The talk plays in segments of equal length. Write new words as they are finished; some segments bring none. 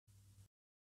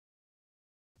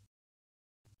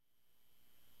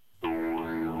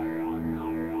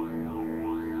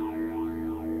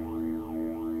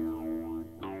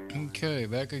Okay,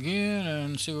 back again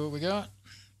and see what we got.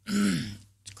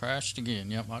 It's crashed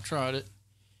again. Yep, I tried it.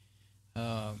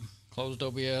 Closed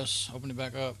OBS, opened it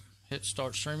back up, hit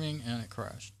start streaming, and it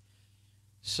crashed.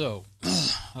 So,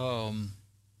 I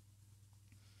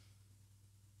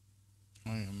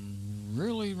am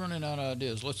really running out of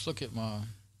ideas. Let's look at my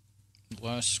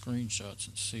last screenshots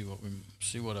and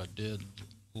see what I did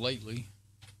lately.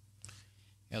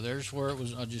 Yeah, there's where it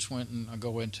was. I just went and I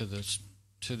go into this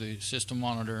to the system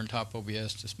monitor and top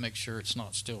OBS to make sure it's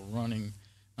not still running,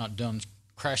 not done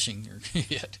crashing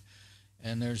yet.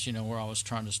 And there's, where I was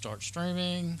trying to start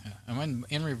streaming. I'm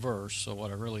in reverse, so what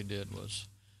I really did was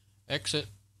exit,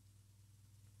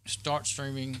 start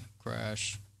streaming,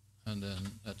 crash, and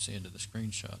then that's the end of the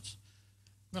screenshots.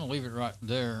 I'm going to leave it right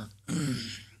there.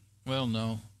 Well,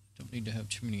 no, don't need to have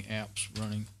too many apps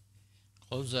running.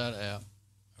 Close that app.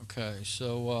 Okay,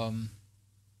 so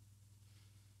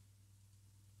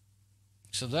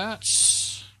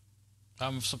that's,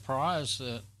 I'm surprised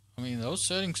that, those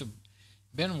settings have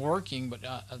been working, but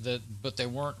they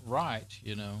weren't right,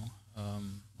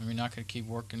 I could keep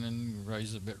working and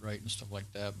raise the bit rate and stuff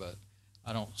like that, but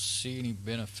I don't see any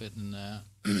benefit in that.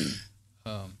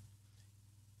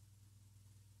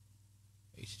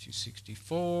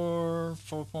 H.264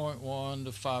 4.1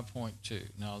 to 5.2.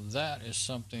 Now that is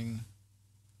something.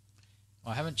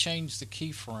 I haven't changed the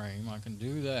keyframe. I can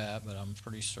do that, but I'm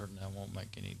pretty certain that won't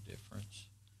make any difference.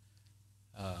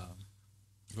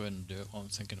 Go ahead and do it while I'm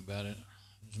thinking about it.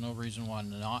 There's no reason why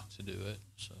not to do it.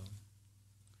 So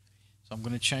I'm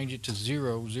going to change it to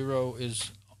 0. 0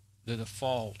 is the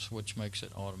default, which makes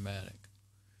it automatic.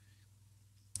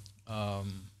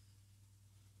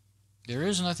 There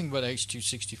is nothing but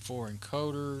H.264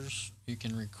 encoders. You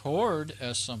can record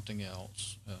as something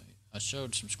else. I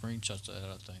showed some screenshots of that,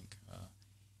 I think.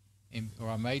 Or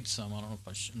I made some. I don't know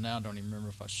if now I don't even remember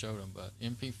if I showed them, but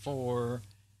MP4,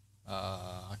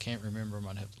 I can't remember. I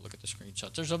might have to look at the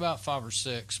screenshots. There's about 5 or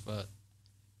 6, but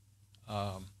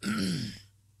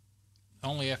only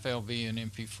FLV and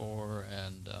MP4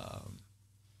 and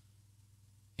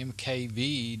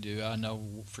MKV do I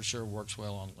know for sure works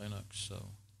well on Linux. So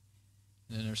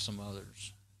then there's some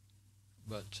others,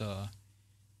 but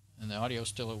and the audio's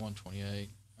still at 128.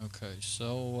 Okay,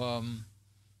 so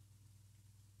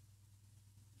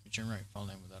generate file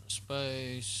name without a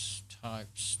space, type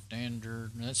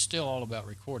standard, and that's still all about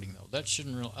recording though. That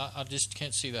shouldn't really, I just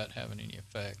can't see that having any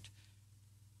effect.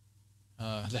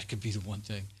 That could be the one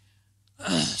thing.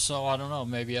 So I don't know,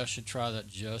 maybe I should try that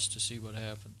just to see what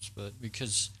happens, but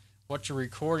because what you're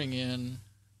recording in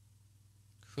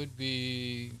could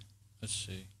be, let's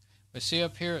see. I see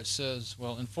up here it says,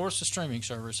 well, enforce the streaming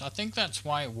service. I think that's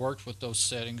why it worked with those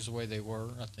settings the way they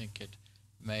were. I think it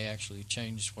may actually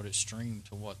change what it streamed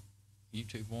to what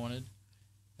YouTube wanted.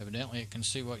 Evidently it can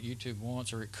see what YouTube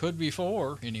wants, or it could be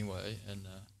for anyway, and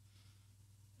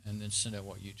then send out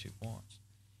what YouTube wants.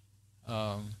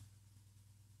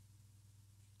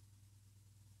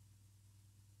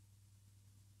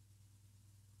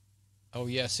 Oh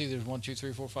yeah, see there's 1, 2,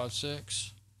 3, 4, 5,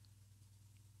 6.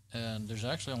 And there's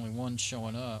actually only one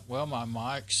showing up. Well, my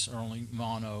mics are only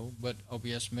mono, but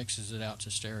OBS mixes it out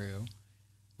to stereo.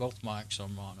 Both mics are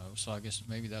mono, so I guess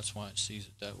maybe that's why it sees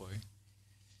it that way.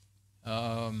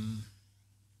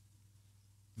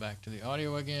 Back to the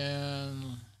audio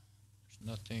again. There's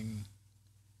nothing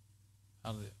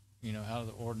out of the, out of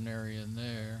the ordinary in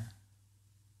there.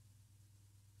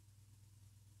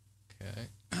 Okay.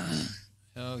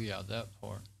 Oh yeah, that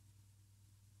part.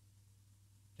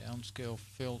 Downscale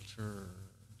filter.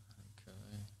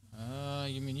 Okay.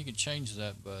 You could change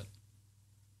that, but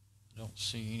I don't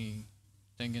see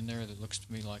anything in there that looks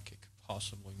to me like it could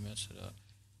possibly mess it up.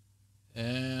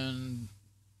 And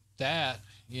that,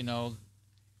 YUV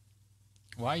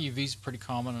is pretty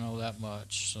common. I know that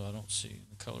much, so I don't see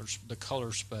the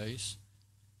color space.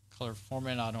 Color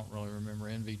format, I don't really remember.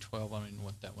 NV12, I don't even know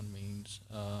what that one means.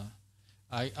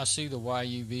 I see the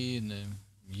YUV and the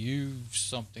U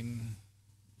something,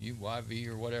 UYV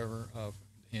or whatever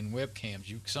in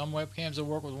webcams. Some webcams will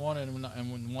work with one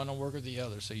and one will work with the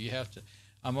other. So you have to.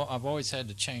 I've always had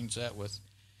to change that with.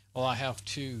 Well, I have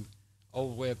 2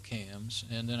 old webcams,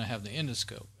 and then I have the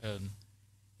endoscope. And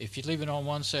if you leave it on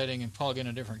one setting and plug in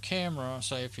a different camera,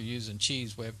 say if you're using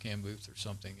Cheese webcam booth or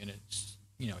something, and it's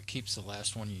it keeps the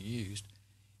last one you used,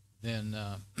 then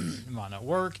it might not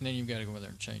work, and then you've got to go in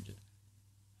there and change it.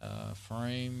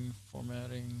 Frame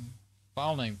formatting,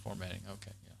 file name formatting.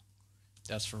 Okay, yeah,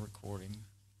 that's for recording.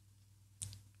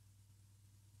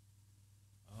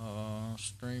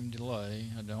 Stream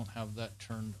delay. I don't have that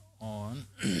turned on.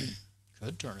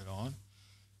 Could turn it on.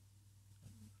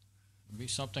 It'd be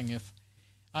something if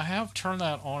I have turned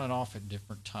that on and off at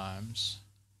different times.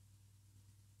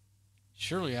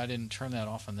 Surely I didn't turn that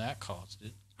off and that caused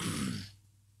it.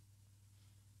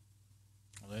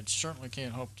 Well, it certainly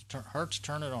can't hurt to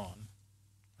turn it on.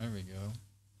 There we go.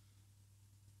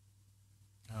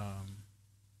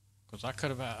 Because I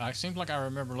could have, I seemed like I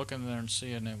remember looking there and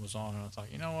seeing it was on, and I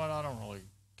thought, you know what, I don't really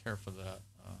care for that.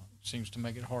 Seems to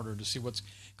make it harder to see what's,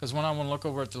 because when I want to look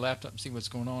over at the laptop and see what's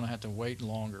going on, I have to wait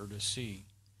longer to see.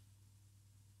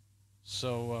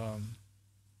 So,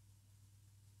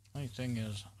 funny thing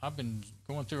is, I've been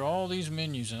going through all these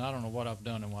menus, and I don't know what I've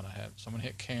done and what I haven't. So I'm going to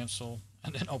hit cancel,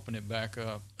 and then open it back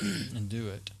up and do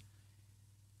it.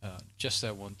 Just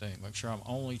that one thing. Make sure I'm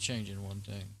only changing one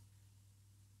thing.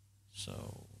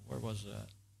 So, where was that?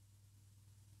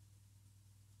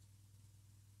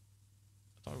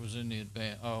 I thought it was in the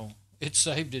advanced. Oh, it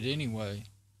saved it anyway.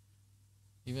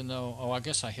 Even though, oh, I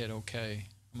guess I hit OK.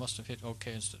 I must have hit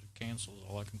OK instead of cancel is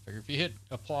all I can figure. If you hit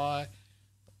apply,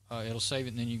 it'll save it,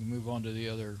 and then you can move on to the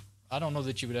other. I don't know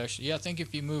that you would actually, yeah, I think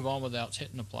if you move on without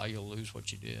hitting apply, you'll lose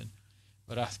what you did.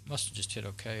 But I must have just hit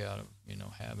OK out of,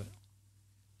 habit.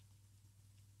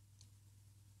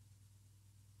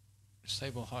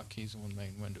 Disable hotkeys when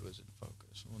main window is in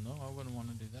focus. Well, no, I wouldn't want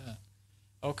to do that.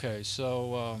 Okay,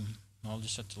 so I'll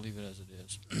just have to leave it as it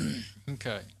is.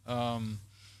 Okay.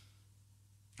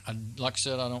 Like I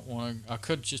said, I don't want to. I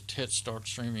could just hit start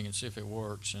streaming and see if it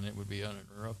works, and it would be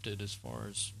uninterrupted as far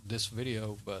as this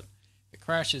video. But if it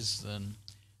crashes, then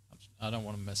I don't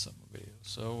want to mess up my video.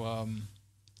 So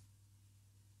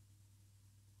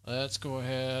let's go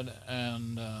ahead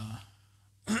and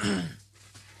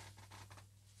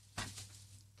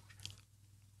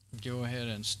go ahead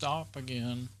and stop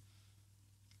again,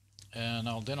 and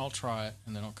I'll try it,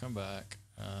 and then I'll come back,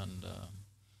 and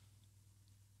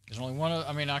there's only one.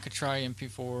 I mean, I could try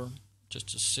MP4 just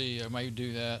to see. I may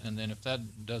do that, and then if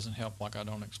that doesn't help, like I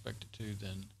don't expect it to,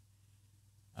 then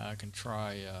I can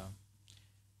try.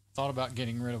 Thought about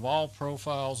getting rid of all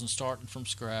profiles and starting from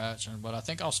scratch, but I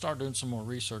think I'll start doing some more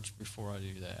research before I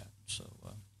do that. So,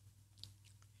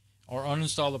 or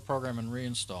uninstall the program and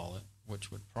reinstall it, which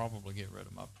would probably get rid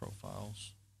of my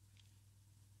profiles,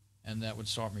 and that would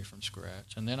start me from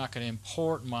scratch. And then I could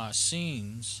import my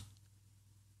scenes.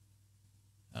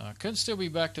 I could still be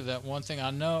back to that one thing.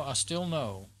 I still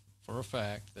know for a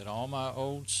fact that all my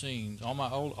old scenes, all my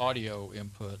old audio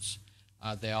inputs,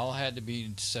 they all had to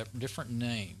be different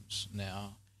names.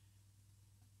 Now,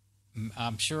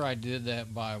 I'm sure I did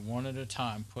that by one at a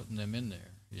time, putting them in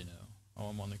there. Oh,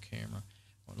 I'm on the camera.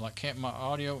 Like my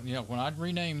audio, when I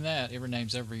rename that, it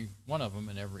renames every one of them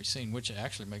in every scene, which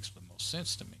actually makes the most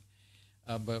sense to me.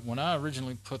 But when I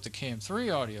originally put the Cam 3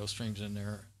 audio streams in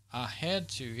there, I had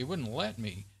to, it wouldn't let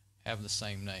me have the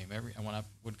same name. When I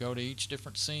would go to each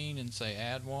different scene and say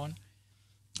add one,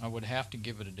 I would have to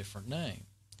give it a different name.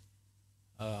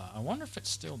 I wonder if it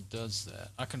still does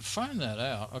that. I can find that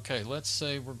out. Okay, let's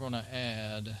say we're going to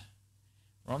add,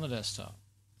 we're on the desktop.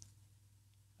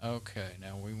 Okay,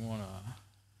 now we want to,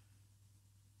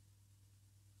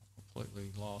 completely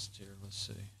lost here. Let's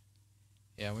see.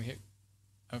 Yeah, we hit,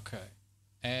 okay,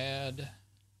 add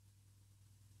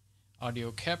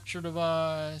audio capture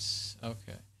device.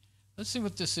 Okay, let's see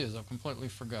what this is. I completely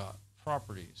forgot.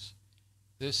 Properties.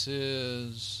 This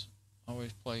is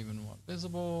always play even what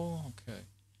visible. Okay,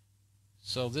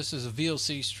 so this is a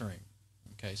VLC stream.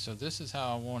 Okay, so this is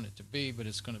how I want it to be, but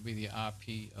it's going to be the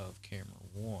IP of camera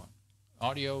 1.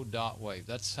 Audio.wave.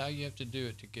 That's how you have to do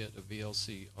it to get a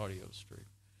VLC audio stream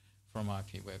from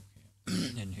IP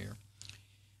webcam in here.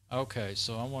 Okay,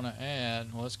 so I want to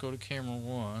add, well, let's go to camera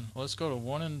 1. Let's go to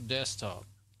 1 in desktop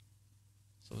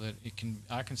so that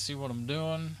I can see what I'm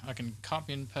doing. I can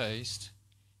copy and paste,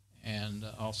 and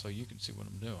also you can see what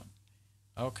I'm doing.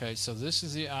 Okay, so this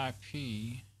is the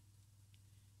IP.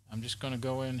 I'm just going to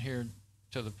go in here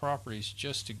to the properties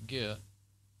just to get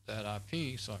that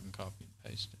IP so I can copy and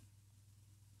paste it.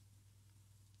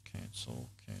 Cancel,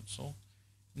 cancel.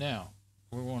 Now,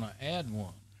 we want to add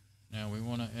one. Now we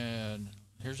want to add,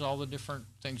 here's all the different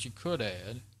things you could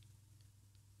add.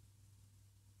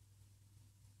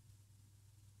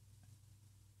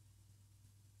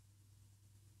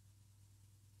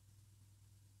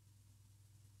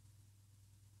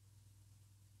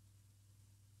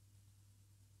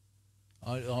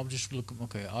 I'll just look,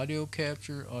 okay, audio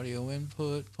capture, audio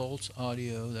input, pulse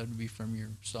audio, that would be from your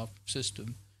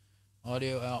system.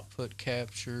 Audio output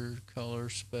capture, color,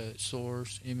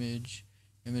 source, image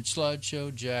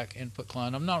slideshow, jack, input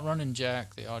client. I'm not running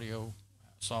jack, the audio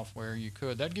software. You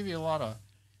could. That'd give you a lot of,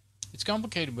 it's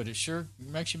complicated, but it sure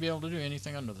makes you be able to do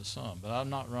anything under the sun. But I'm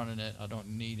not running it. I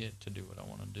don't need it to do what I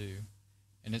want to do.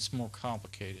 and it's more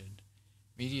complicated.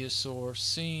 Media source,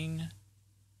 scene,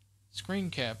 screen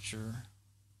capture,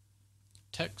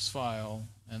 text file,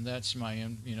 and that's my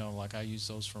like I use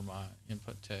those for my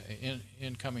input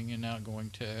incoming and outgoing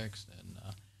text,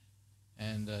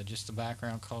 and just the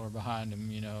background color behind them.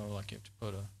 Like you have to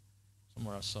put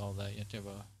somewhere I saw that you have to have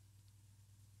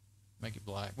make it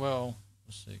black. Well,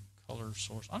 let's see, color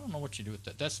source. I don't know what you do with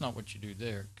that. That's not what you do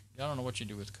there. I don't know what you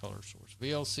do with color source.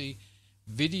 VLC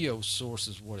video source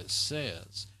is what it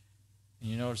says. And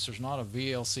you notice there's not a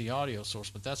VLC audio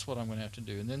source, but that's what I'm going to have to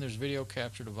do. And then there's video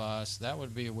capture device. That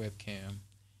would be a webcam.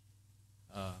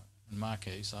 In my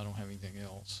case, I don't have anything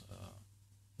else.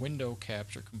 Window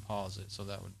capture composite. So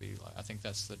that would be like, I think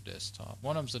that's the desktop.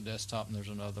 One of them's the desktop, and there's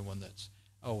another one that's,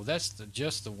 that's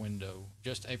just the window,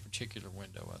 just a particular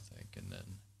window, I think. And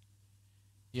then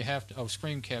you have to,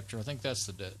 screen capture. I think that's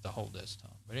the whole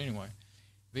desktop. But anyway,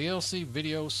 VLC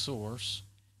video source.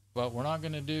 But we're not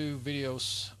going to do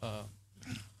videos.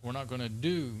 We're not going to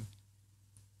do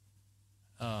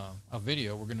a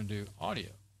video. We're going to do audio.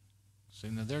 So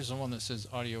now there's the one that says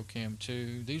Audio Cam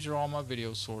 2. These are all my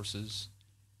video sources.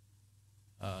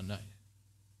 That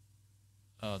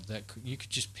you could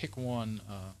just pick one.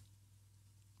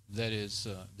 That is,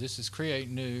 this is create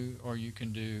new, or you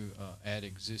can do add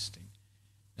existing.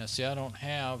 Now, see, I don't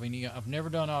have any. I've never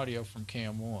done audio from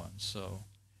Cam 1, so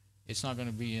it's not going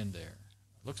to be in there.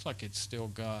 Looks like it's still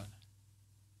got.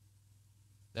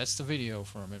 That's the video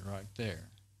from it right there,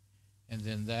 and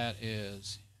then that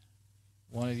is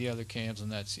one of the other cams,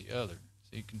 and that's the other.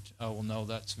 So you can. Oh well, no,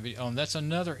 that's video. Oh, and that's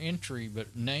another entry,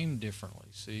 but named differently.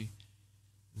 See,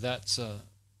 that's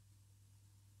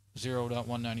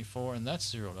 0.194, and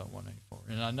that's 0.194.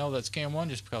 And I know that's Cam 1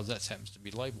 just because that happens to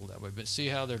be labeled that way. But see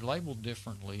how they're labeled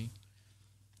differently?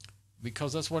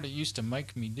 Because that's what it used to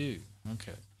make me do.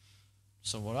 Okay.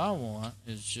 So what I want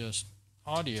is just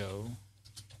audio,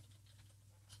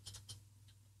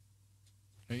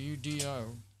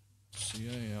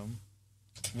 AUDIO-CAM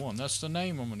 1. That's the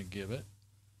name I'm going to give it.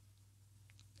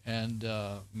 And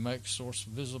make source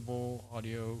visible,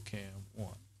 audio cam 1.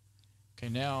 Okay,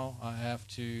 now I have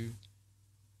to.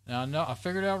 Now I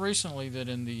figured out recently that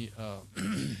in the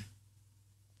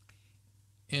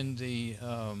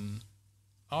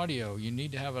audio you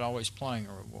need to have it always playing,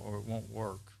 or it won't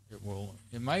work.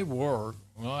 It may work.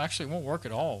 Well, actually, it won't work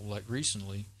at all. Like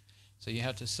recently, so you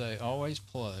have to say always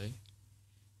play,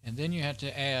 and then you have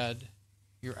to add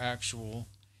your actual.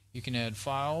 You can add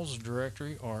files,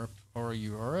 directory, or a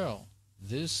URL.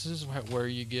 This is where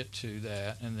you get to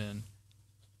that, and then.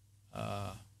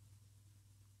 I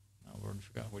already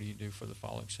forgot. What do you do for the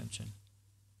file extension?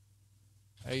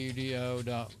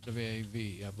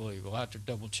 audio.wav, I believe. We'll have to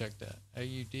double check that.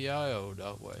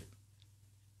 audio.wav.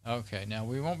 Okay, now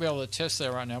we won't be able to test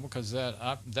that right now because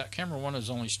that camera 1 is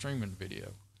only streaming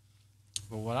video.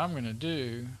 But what I'm going to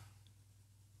do.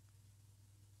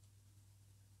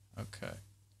 Okay.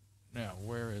 Now,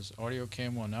 where is audio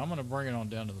cam 1? Now I'm going to bring it on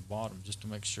down to the bottom just to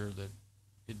make sure that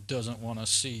it doesn't want to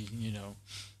see,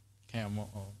 Cam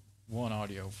 1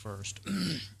 audio first.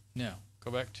 Now, go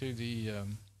back to the,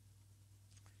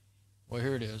 well,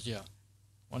 here it is, yeah.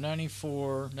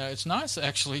 194. Now, it's nice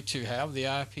actually to have the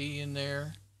IP in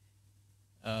there,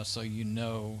 so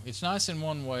it's nice in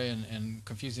one way and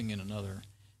confusing in another,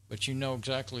 but you know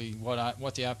exactly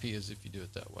what the IP is if you do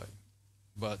it that way.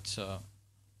 But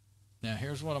now,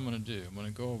 here's what I'm going to do. I'm going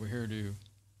to go over here to,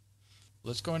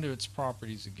 let's go into its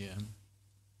properties again.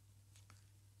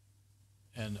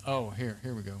 And here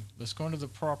we go. Let's go into the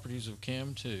properties of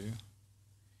Cam 2.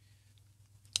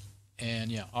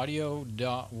 And yeah,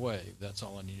 audio.wave. That's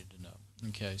all I needed to know.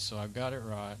 Okay, so I've got it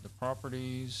right. The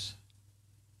properties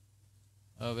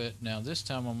of it. Now this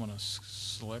time I'm going to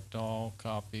select all,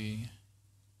 copy,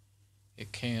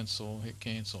 hit cancel,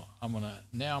 I'm going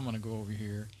to go over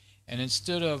here. And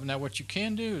instead of, now what you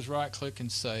can do is right click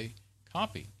and say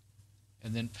copy,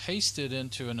 and then paste it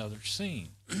into another scene.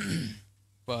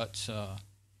 But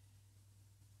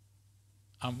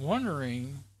I'm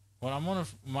wondering what I'm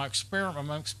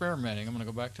experimenting. I'm going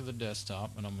to go back to the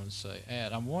desktop and I'm going to say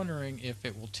add. I'm wondering if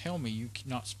it will tell me you're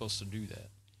not supposed to do that.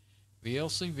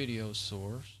 VLC video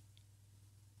source.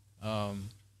 I'm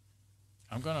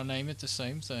going to name it the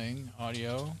same thing.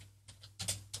 Audio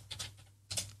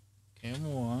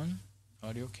Cam 1.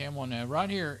 Audio Cam 1. Now right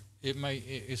here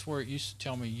it's where it used to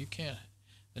tell me you can't.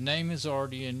 The name is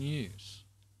already in use.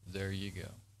 There you go.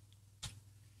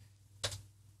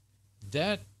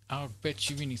 That, I'll bet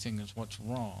you anything, is what's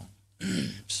wrong.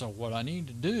 So what I need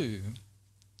to do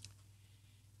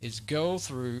is go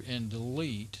through and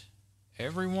delete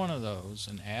every one of those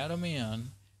and add them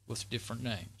in with different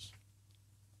names.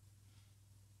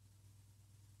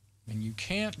 And you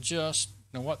can't just,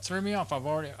 now what threw me off, I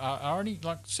already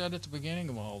like I said at the beginning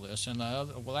of all this, and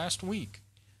last week,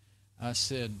 I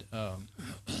said,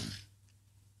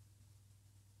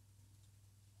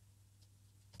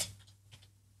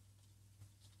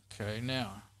 okay,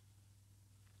 now,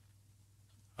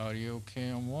 audio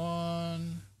cam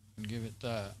 1, and give it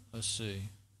that. Let's see.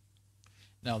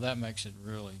 Now that makes it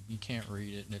really, you can't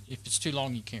read it. If it's too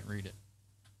long, you can't read it.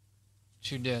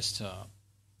 To desktop.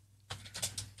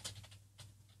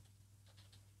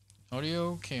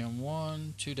 Audio cam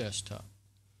 1 to desktop.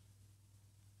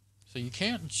 So you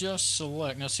can't just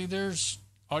select. Now see, there's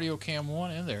audio cam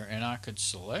 1 in there, and I could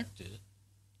select it,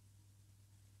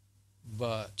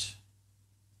 but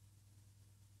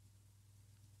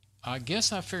I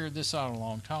guess I figured this out a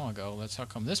long time ago. That's how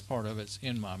come this part of it's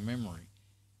in my memory.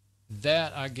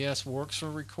 That, I guess, works for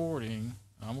recording.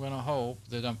 I'm going to hope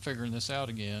that I'm figuring this out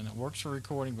again. It works for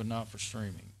recording, but not for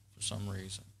streaming for some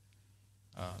reason.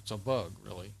 It's a bug,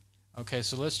 really. Okay,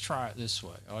 so let's try it this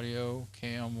way. Audio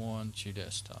cam 1 to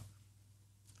desktop.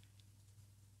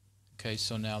 Okay,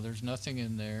 so now there's nothing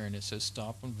in there, and it says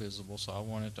stop when visible, so I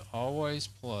want it to always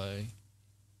play.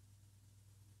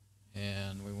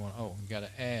 And we want, we got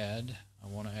to add. I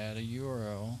want to add a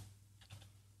URL.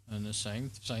 And the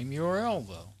same URL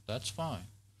though. That's fine.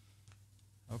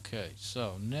 Okay,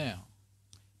 so now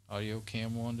audio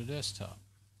cam 1 to desktop.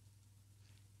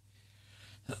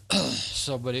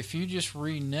 So, but if you just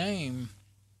rename,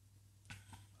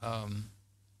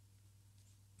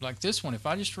 like this one, if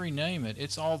I just rename it,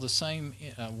 it's all the same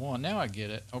one. Now I get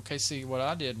it. Okay, see, what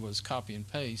I did was copy and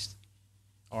paste,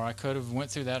 or I could have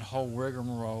went through that whole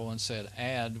rigmarole and said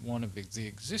add one of the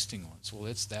existing ones. Well,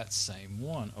 it's that same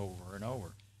one over and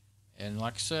over. And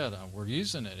like I said, we're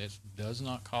using it. It does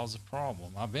not cause a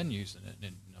problem. I've been using it.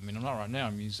 And, I mean, I'm not right now.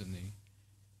 I'm using the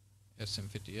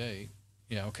SM58.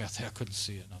 Yeah, okay, I couldn't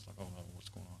see it. And I was like, oh, no, what's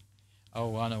going on?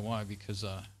 Oh, I know why. Because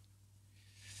I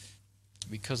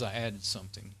added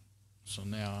something. So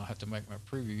now I have to make my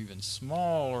preview even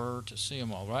smaller to see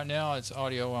them all. Right now, it's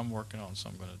audio I'm working on, so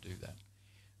I'm going to do that.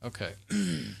 Okay,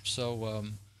 so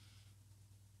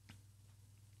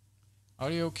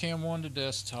audio cam 1 to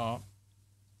desktop.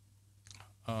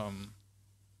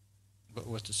 But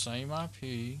with the same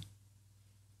IP,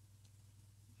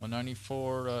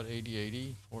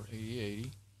 194.80.80, port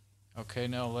 8080. Okay,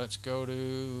 now let's go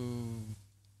to,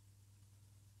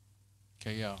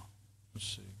 okay, yeah, let's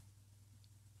see.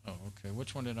 Oh, okay,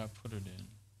 which one did I put it in?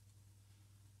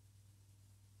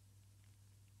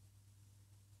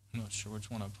 I'm not sure which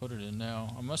one I put it in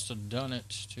now. I must have done it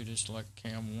to just like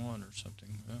cam 1 or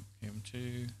something. Oh, cam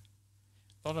 2.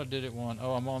 Thought I did it one.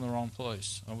 Oh, I'm on the wrong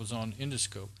place. I was on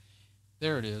Endoscope.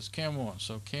 There it is, cam 1.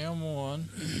 So cam 1,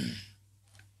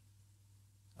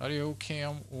 audio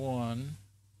cam 1,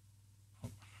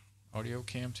 audio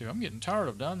cam 2. I'm getting tired.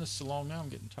 I've done this so long now, I'm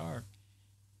getting tired.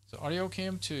 So audio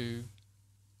cam 2.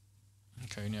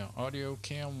 Okay, now audio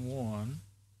cam 1.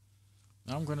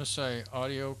 Now I'm going to say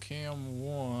audio cam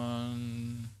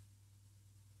 1.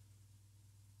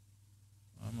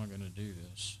 How am I going to do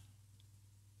this?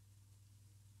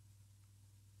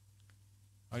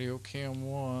 Audio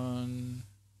cam 1,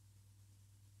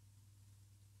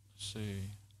 let's see,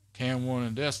 cam 1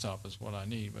 and desktop is what I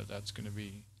need, but that's going to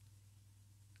be,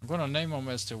 I'm going to name them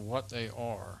as to what they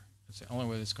are. It's the only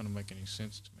way that's going to make any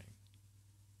sense to me.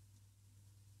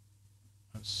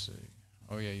 Let's see.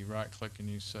 Oh yeah, you right click and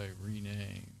you say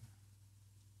rename.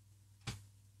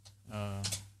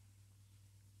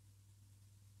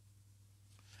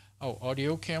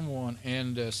 Audio cam 1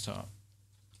 and desktop.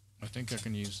 I think I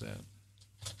can use that.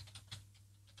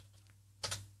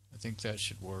 I think that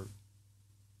should work.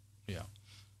 Yeah,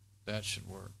 that should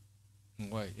work.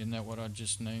 Wait, isn't that what I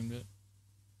just named it?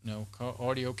 No,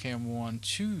 audio cam 1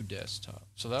 to desktop.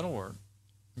 So that'll work.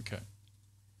 Okay.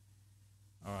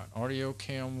 All right, audio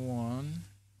cam 1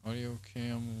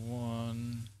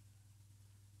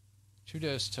 to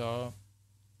desktop.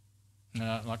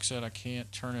 Now, like I said, I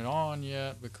can't turn it on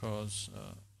yet because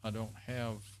I don't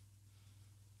have.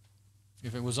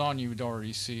 If it was on, you would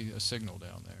already see a signal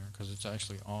down there because it's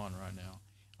actually on right now.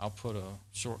 I'll put a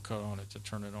shortcut on it to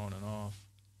turn it on and off.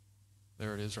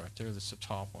 There it is right there. That's the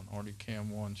top one, audio cam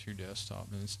 1 to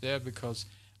desktop. And it's dead because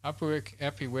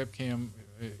Epi webcam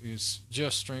is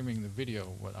just streaming the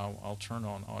video, but I'll turn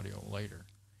on audio later.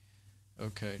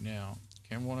 Okay, now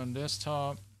cam 1 on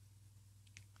desktop.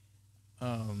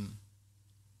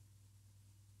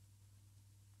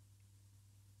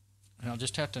 And I'll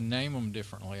just have to name them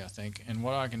differently, I think. And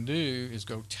what I can do is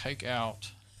go take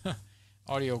out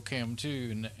audio cam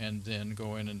 2 and then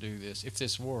go in and do this, if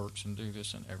this works, and do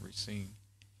this in every scene.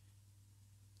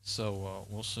 So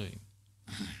we'll see.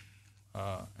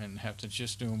 And have to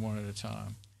just do them one at a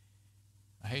time.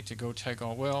 I hate to go take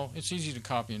all, well, it's easy to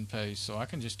copy and paste, so I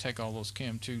can just take all those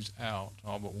Cam 2s out,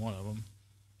 all but one of them.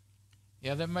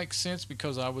 Yeah, that makes sense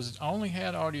because I only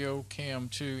had audio Cam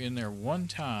 2 in there one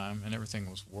time and everything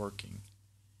was working.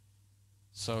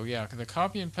 So yeah, the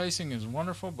copy and pasting is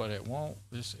wonderful, but it won't,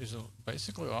 this is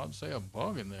basically, I'd say, a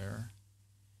bug in there.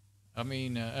 I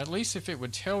mean, at least if it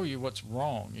would tell you what's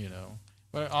wrong, you know.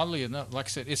 But oddly enough, like I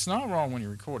said, it's not wrong when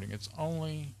you're recording. It's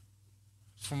only,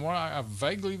 from what I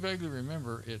vaguely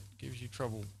remember, it gives you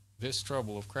trouble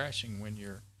of crashing when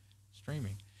you're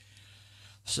streaming.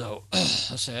 So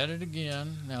let's add it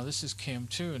again. Now this is Cam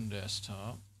 2 in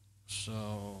desktop.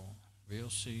 So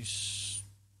VLC,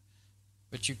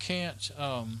 but you can't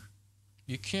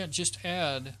just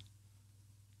add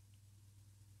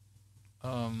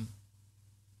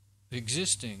the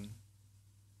existing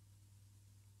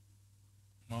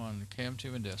on the Cam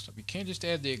 2 in desktop. You can't just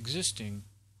add the existing,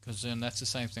 because then that's the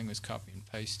same thing as copy and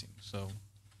pasting. So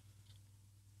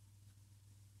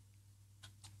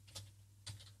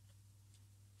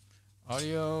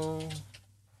audio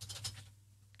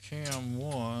Cam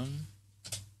 1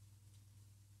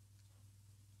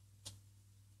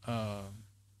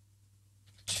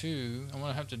 2, I'm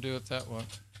going to have to do it that way.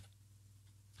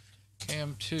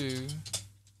 Cam 2,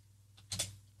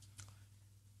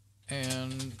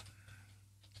 and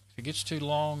if it gets too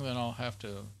long, then I'll have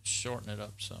to shorten it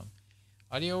up some.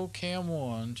 Audio Cam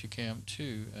 1 to Cam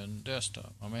 2 and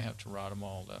desktop. I may have to write them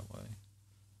all that way.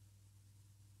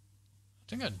 I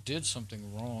think I did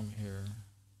something wrong here.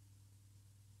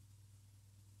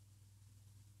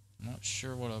 I'm not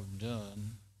sure what I've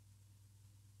done.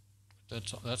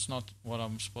 That's not what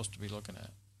I'm supposed to be looking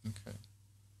at. Okay.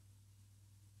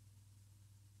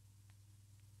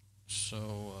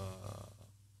 So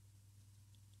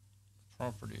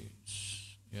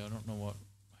properties. Yeah, I don't know what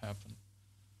happened.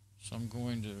 So I'm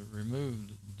going to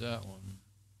remove that one.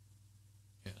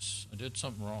 Yes, I did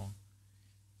something wrong.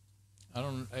 I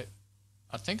don't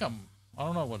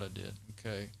know what I did.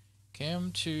 Okay.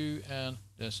 Cam 2 and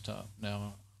desktop.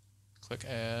 Now click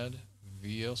add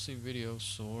VLC video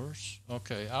source.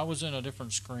 Okay, I was in a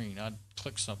different screen. I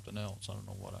clicked something else. I don't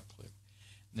know what I clicked.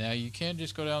 Now you can't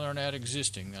just go down there and add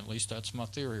existing. At least that's my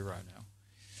theory right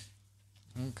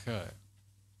now. Okay.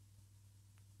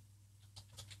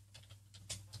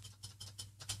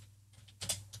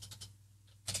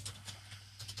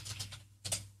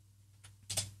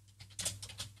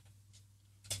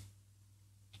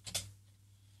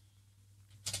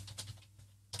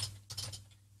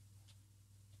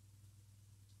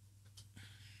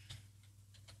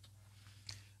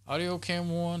 Audio Cam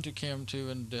 1 to Cam 2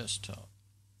 and desktop.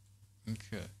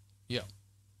 Okay. Yeah.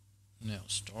 Now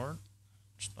start.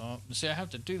 Stop. See, I have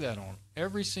to do that on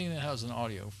every scene that has an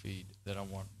audio feed that I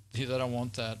want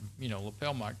that, you know,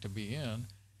 lapel mic to be in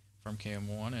from Cam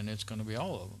 1, and it's going to be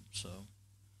all of them. So,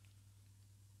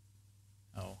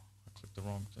 oh, I clicked the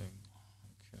wrong thing.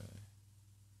 Okay.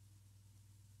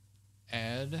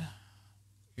 Add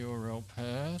URL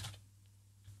path.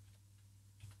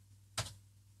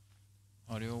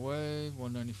 Audio wave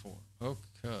 194.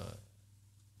 Okay.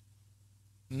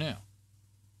 Now,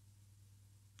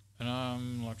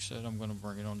 and like I said, I'm going to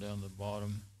bring it on down to the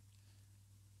bottom.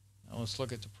 Now let's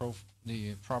look at the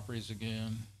properties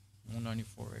again.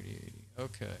 194.80.80.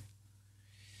 Okay.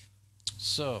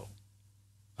 So,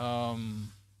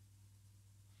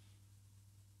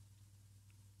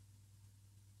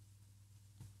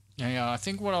 yeah, I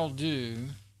think what I'll do,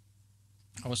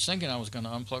 I was thinking I was going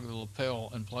to unplug the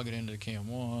lapel and plug it into Cam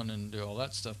 1 and do all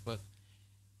that stuff, but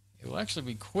it will actually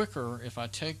be quicker if I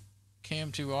take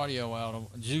Cam 2 audio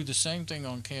out, do the same thing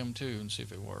on Cam 2 and see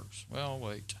if it works. Well,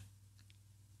 wait.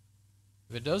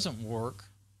 If it doesn't work,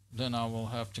 then I will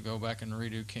have to go back and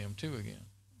redo Cam 2 again.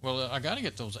 Well, I got to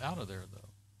get those out of there, though.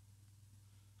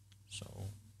 So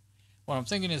what I'm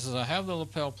thinking is I have the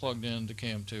lapel plugged into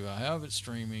Cam 2. I have it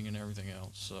streaming and everything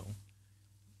else, so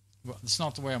but it's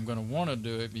not the way I'm going to want to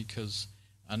do it because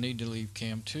I need to leave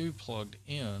Cam 2 plugged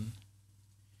in.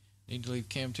 Need to leave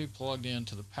Cam 2 plugged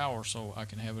into the power so I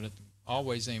can have it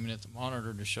always aiming at the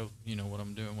monitor to show, you know, what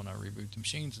I'm doing when I reboot the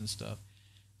machines and stuff.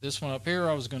 This one up here,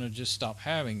 I was going to just stop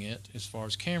having it as far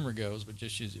as camera goes, but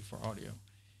just use it for audio.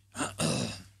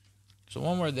 So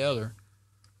one way or the other,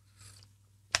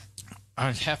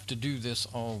 I'd have to do this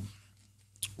all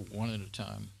one at a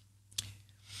time.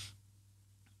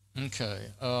 Okay.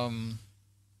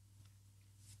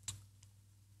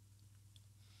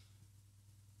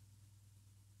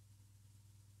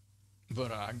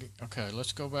 Okay,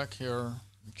 let's go back here.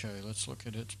 Okay, let's look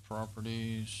at its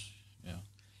properties. Yeah.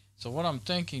 So what I'm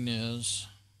thinking is,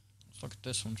 let's look at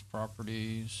this one's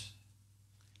properties.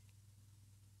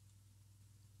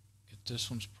 Get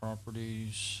this one's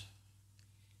properties.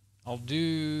 I'll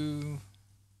do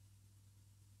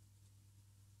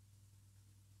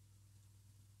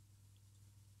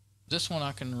this one.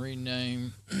 I can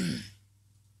rename.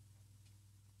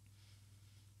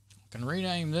 Can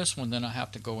rename this one, then I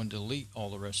have to go and delete all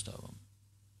the rest of them.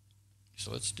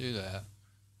 So let's do that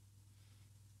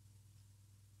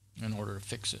in order to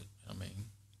fix it.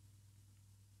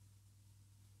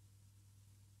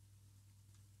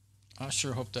 I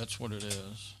sure hope that's what it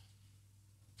is.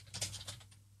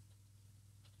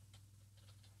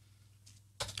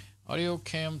 Audio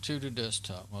Cam 2 to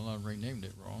desktop. Well, I renamed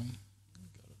it wrong.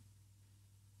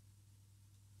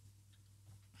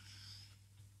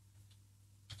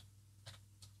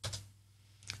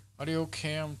 Audio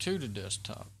Cam 2 to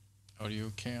desktop.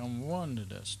 Audio Cam 1 to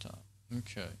desktop.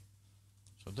 Okay.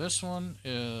 So this one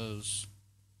is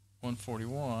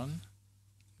 141.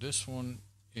 This one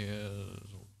is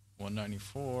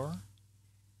 194.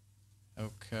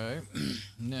 Okay.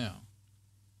 Now,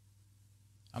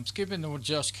 I'm skipping the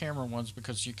just camera ones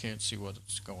because you can't see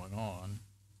what's going on.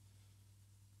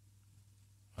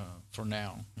 For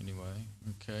now, anyway.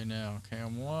 Okay, now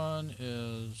Cam 1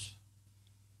 is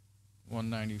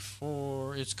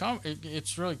 194.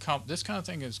 It's really this kind of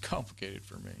thing is complicated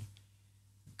for me.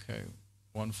 Okay,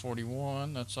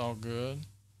 141. That's all good.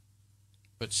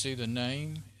 But see, the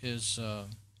name is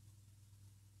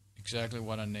exactly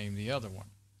what I named the other one.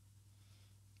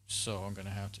 So I'm going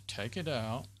to have to take it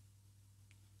out.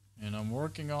 And I'm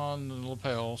working on the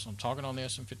lapels. I'm talking on the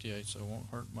SM58, so it won't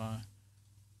hurt my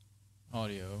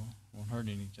audio. Won't hurt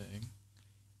anything.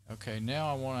 Okay, now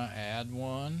I want to add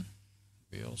one.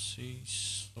 VLC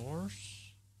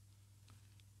source.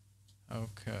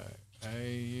 Okay.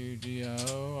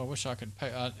 AUDO. I wish I could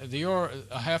pay. I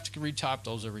have to retype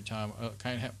those every time. I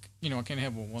can't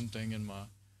have one thing in my.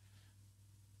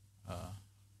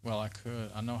 Well, I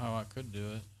could. I know how I could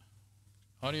do it.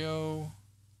 Audio.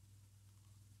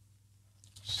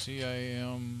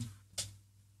 CAM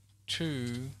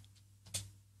 2.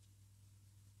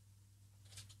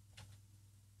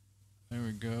 There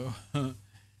we go.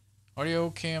 Audio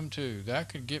Cam 2. That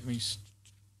could get me.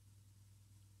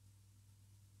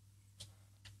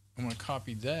 I'm going to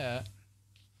copy that.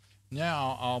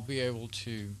 Now I'll be able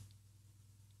to.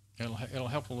 It'll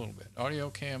help a little bit. Audio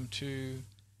Cam 2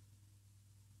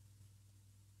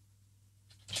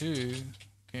 to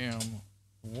Cam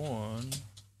 1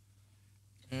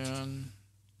 and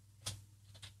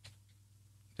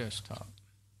desktop.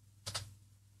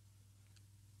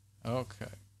 Okay.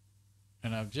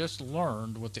 And I've just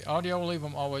learned with the audio, we'll leave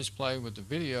them always play. With the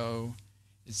video,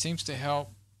 it seems to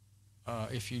help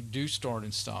if you do start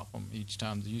and stop them each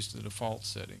time to use the default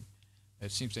setting.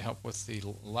 It seems to help with the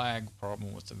lag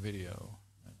problem with the video.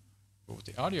 But with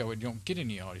the audio, you don't get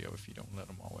any audio if you don't let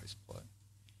them always play.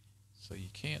 So you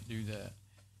can't do that.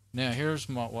 Now here's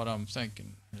what I'm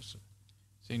thinking.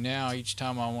 See, now each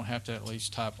time I won't have to at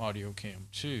least type Audio Cam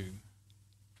 2.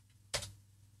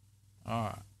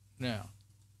 Alright, now.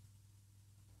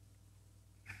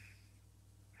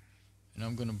 And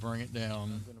I'm going to bring it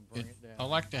down. I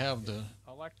like to have the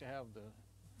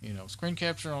screen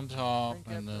capture on top,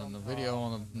 and then the video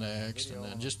on the next, and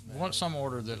then just want some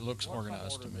order that looks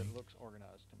organized to me.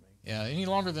 Yeah, any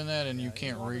longer than that, and you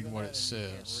can't read what it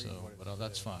says. So, but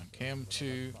that's fine. Cam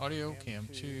 2, Audio Cam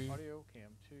 2,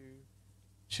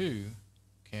 2,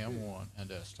 Cam 1, and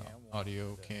desktop.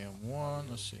 Audio Cam 1.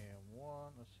 Let's see.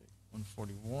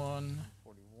 141.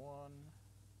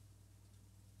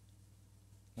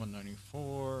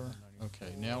 194.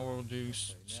 Okay, now we'll do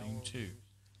scene 2.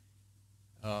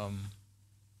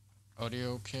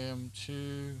 Audio Cam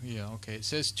 2. Yeah, okay. It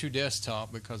says to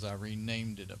desktop because I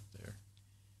renamed it up there.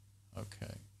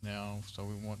 Okay, now, so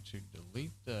we want to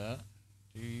delete that.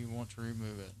 Do you want to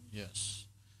remove it? Yes.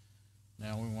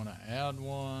 Now we want to add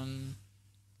one.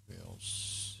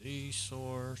 VLC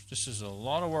source. This is a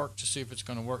lot of work to see if it's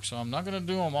going to work, so I'm not going to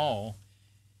do them all.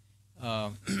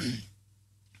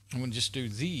 I'm going to just do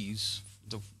these,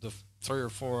 the 3 or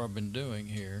 4 I've been doing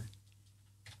here,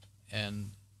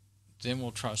 and then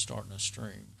we'll try starting a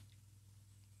stream.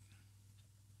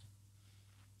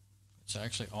 It's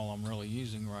actually all I'm really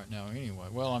using right now anyway.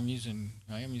 Well, I am using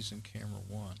camera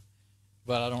 1,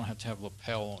 but I don't have to have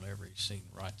lapel on every scene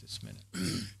right this minute.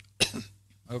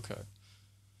 Okay.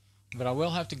 But I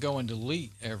will have to go and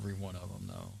delete every one of them,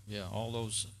 though. Yeah, all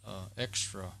those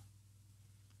extra.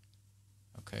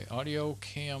 Okay, Audio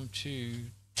Cam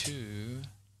 2 to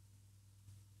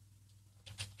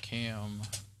Cam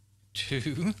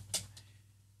 2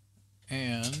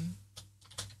 and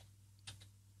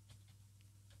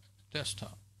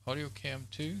desktop. Audio cam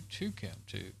 2 to cam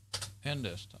 2 and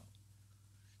desktop.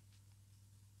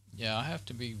 Yeah, I have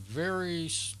to be very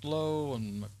slow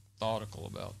and methodical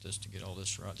about this to get all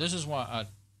this right. This is why I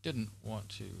didn't want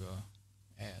to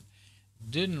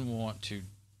didn't want to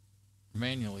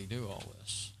manually do all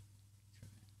this. Okay.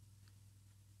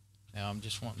 Now I'm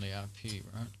just wanting the IP,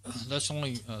 right? That's the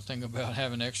only thing about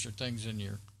having extra things in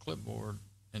your clipboard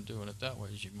and doing it that way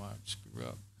is you might screw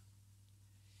up.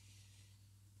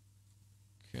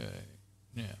 Okay,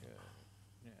 now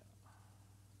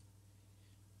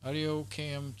audio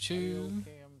cam 2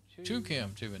 to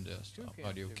cam 2 in desktop.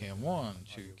 Audio cam 1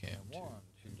 to cam 2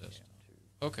 in desktop.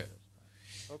 Okay.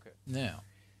 Now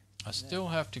I still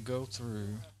have to go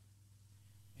through,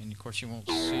 and of course you won't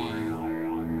see.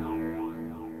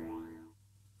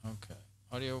 Okay,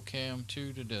 audio cam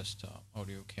 2 to desktop.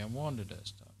 Audio cam 1 to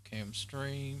desktop. Cam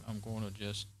stream, I'm going to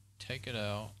just take it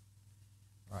out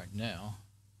right now.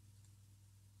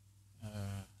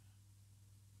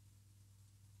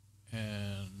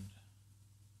 And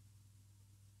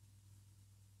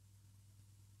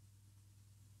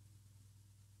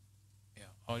yeah,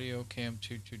 audio cam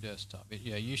 2 to desktop.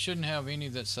 Yeah, you shouldn't have any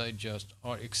that say just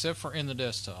audio, except for in the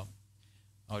desktop.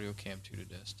 Audio cam 2 to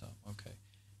desktop. Okay.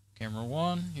 Camera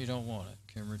 1, you don't want it.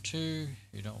 Camera 2,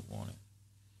 you don't want it.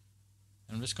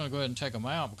 And I'm just going to go ahead and take them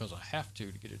out because I have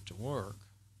to get it to work.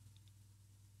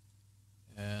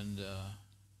 And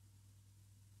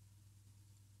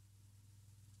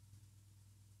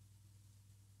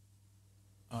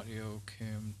audio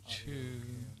cam 2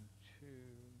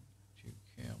 to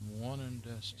cam 1 in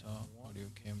desktop, audio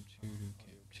cam 2 to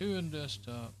cam 2 in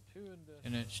desktop,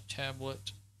 10-inch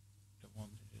tablet, don't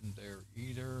want it in there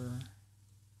either.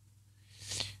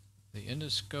 The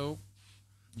endoscope,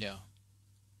 yeah,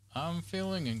 I'm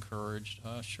feeling encouraged.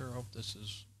 I sure hope this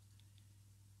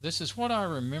is what I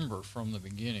remember from the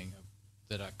beginning,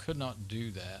 that I could not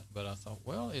do that, but I thought,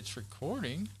 well, it's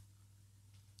recording.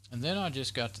 And then I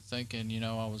just got to thinking, you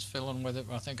know, I was fiddling with it.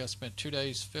 I think I spent 2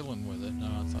 days fiddling with it, and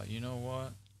I thought, you know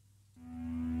what?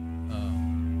 I'm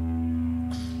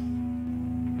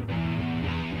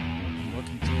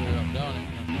looking through it. I've done it.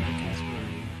 I'm looking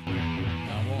through.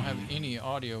 Now, I won't have any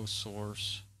audio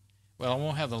source. Well, I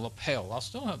won't have the lapel. I'll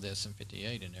still have the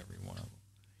SM58 in every one of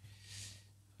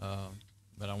them.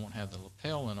 But I won't have the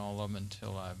lapel in all of them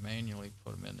until I manually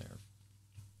put them in there.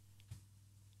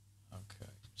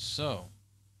 Okay, so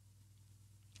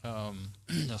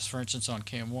for instance, on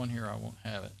cam 1 here, I won't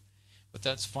have it, but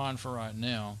that's fine for right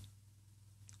now.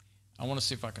 I want to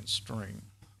see if I can stream.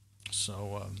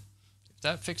 So if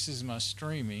that fixes my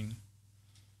streaming,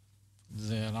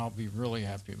 then I'll be really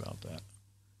happy about that.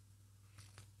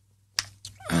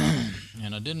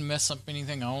 And I didn't mess up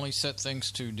anything. I only set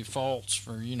things to defaults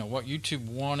for, you know, what YouTube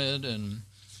wanted and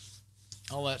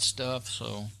all that stuff.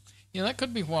 So, you know, that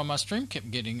could be why my stream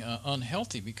kept getting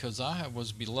unhealthy, because I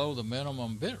was below the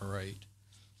minimum bit rate.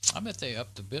 I bet they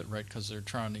upped the bit rate because they're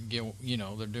trying to get, you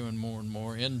know, they're doing more and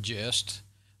more ingest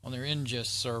on their ingest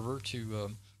server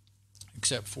to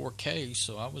accept 4K.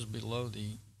 So I was below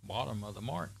the bottom of the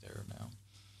mark there now.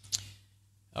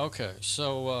 Okay,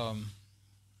 so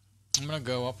I'm going to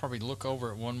go. I'll probably look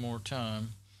over it one more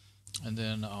time, and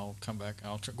then I'll come back.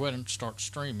 I'll go ahead and start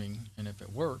streaming, and if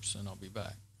it works, then I'll be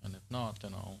back. And if not,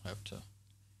 then I'll have to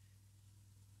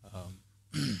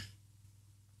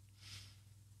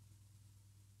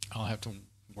I'll have to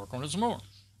work on it some more.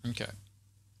 Okay.